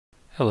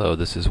Hello,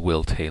 this is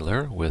Will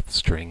Taylor with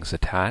Strings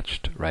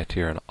Attached right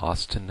here in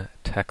Austin,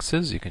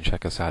 Texas. You can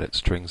check us out at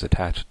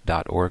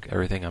stringsattached.org.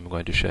 Everything I'm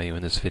going to show you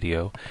in this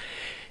video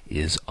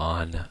is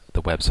on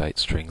the website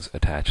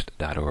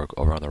stringsattached.org.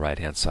 Over on the right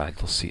hand side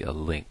you'll see a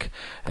link,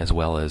 as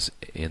well as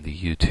in the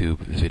YouTube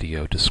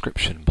video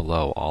description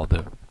below. All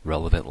the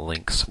relevant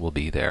links will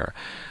be there.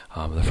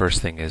 The first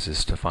thing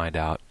is to find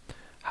out,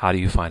 how do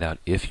you find out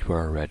if you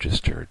are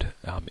registered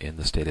in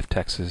the state of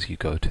Texas? You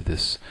go to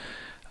this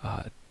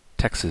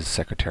Texas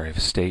Secretary of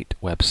State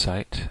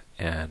website,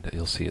 and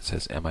you'll see it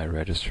says "Am I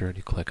registered?"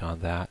 You click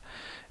on that,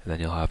 and then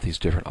you'll have these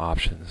different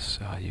options.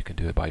 You can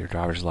do it by your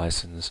driver's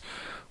license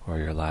or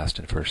your last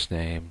and first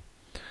name.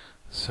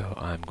 So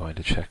I'm going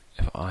to check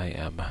if I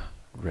am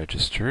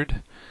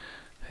registered,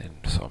 and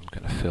so I'm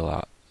going to fill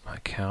out my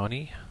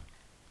county,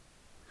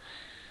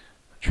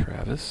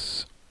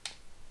 Travis.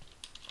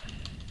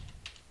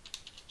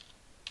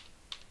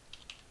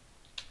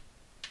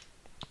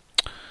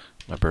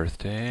 My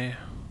birthday,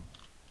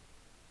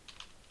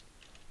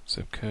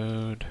 zip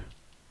code,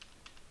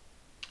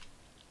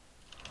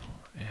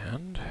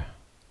 and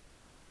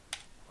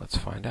let's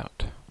find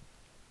out.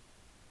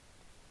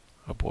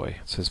 Oh boy,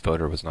 it says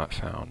voter was not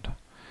found.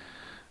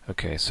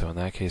 Okay, so in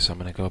that case I'm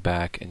going to go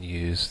back and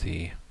use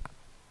the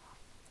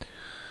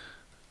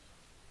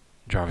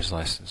driver's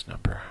license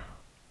number.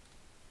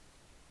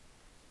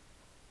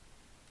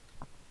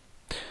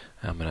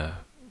 I'm going to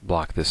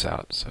block this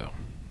out, so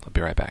I'll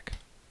be right back.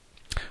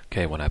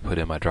 Okay, when I put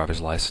in my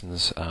driver's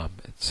license,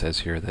 it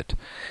says here that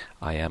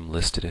I am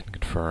listed and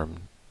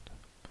confirmed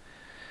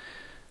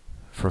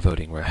for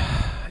voting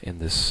in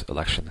this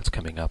election that's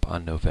coming up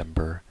on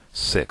November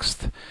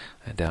 6th.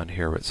 And down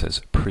here where it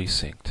says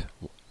precinct,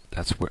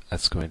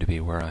 that's going to be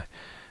where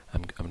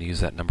I'm going to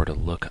use that number to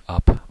look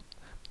up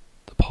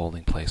the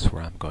polling place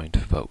where I'm going to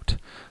vote.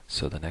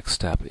 So the next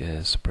step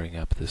is bring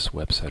up this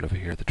website over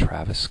here, the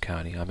Travis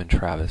County. I'm in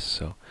Travis,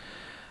 so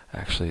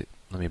actually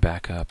let me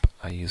back up.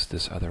 I use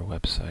this other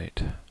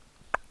website. 1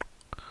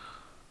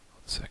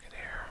 second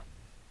here.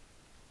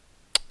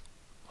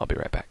 I'll be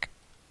right back.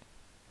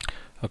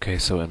 Okay,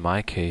 so in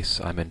my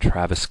case, I'm in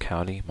Travis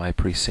County. My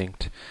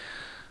precinct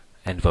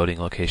and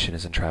voting location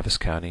is in Travis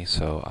County,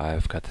 so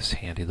I've got this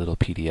handy little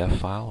PDF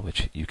file,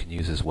 which you can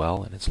use as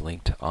well, and it's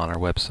linked on our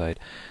website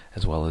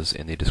as well as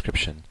in the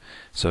description.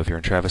 So if you're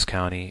in Travis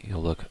County,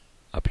 you'll look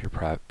up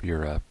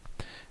your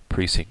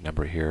precinct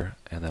number here,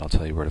 and then I'll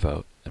tell you where to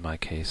vote. In my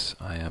case,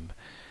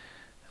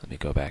 let me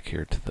go back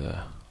here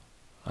to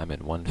I'm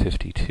in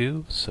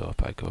 152, so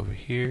if I go over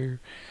here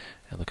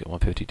and look at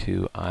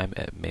 152, I'm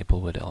at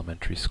Maplewood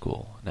Elementary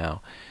School.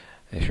 Now,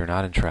 if you're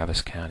not in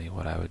Travis County,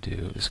 what I would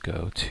do is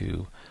go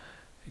to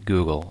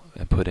Google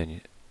and put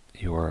in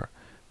your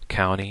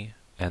county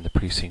and the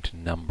precinct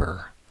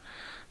number.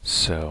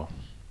 So,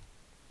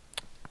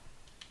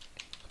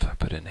 if I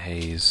put in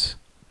Hays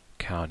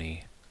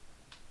County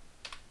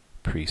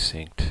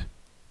precinct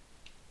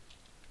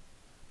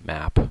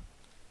map,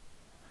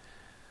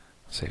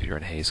 say if you're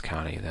in Hays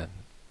County, then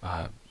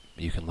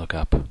you can look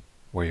up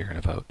where you're going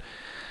to vote.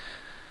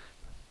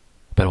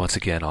 But once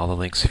again, all the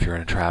links, if you're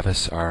in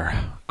Travis,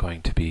 are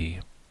going to be,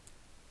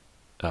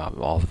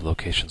 all of the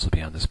locations will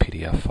be on this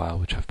PDF file,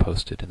 which I've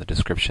posted in the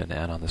description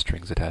and on the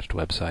Strings Attached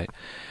website.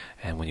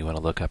 And when you want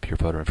to look up your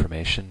voter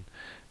information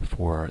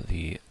for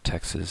the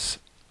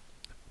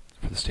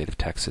state of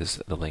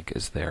Texas, the link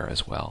is there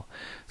as well.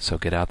 So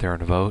get out there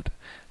and vote,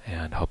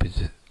 and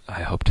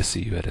I hope to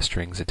see you at a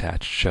Strings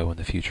Attached show in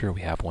the future.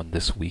 We have one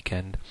this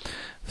weekend,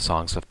 the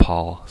songs of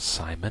Paul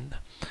Simon.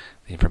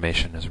 The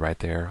information is right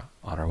there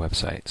on our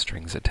website,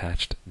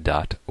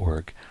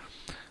 stringsattached.org.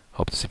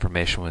 Hope this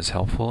information was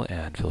helpful,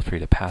 and feel free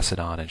to pass it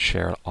on and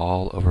share it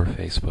all over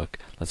Facebook.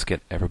 Let's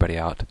get everybody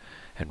out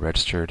and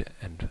registered,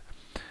 and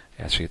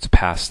actually it's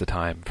past the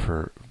time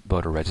for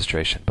voter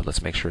registration, but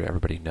let's make sure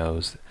everybody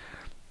knows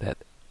that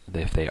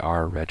if they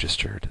are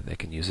registered, they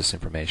can use this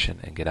information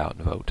and get out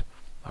and vote.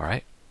 All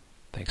right?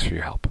 Thanks for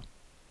your help.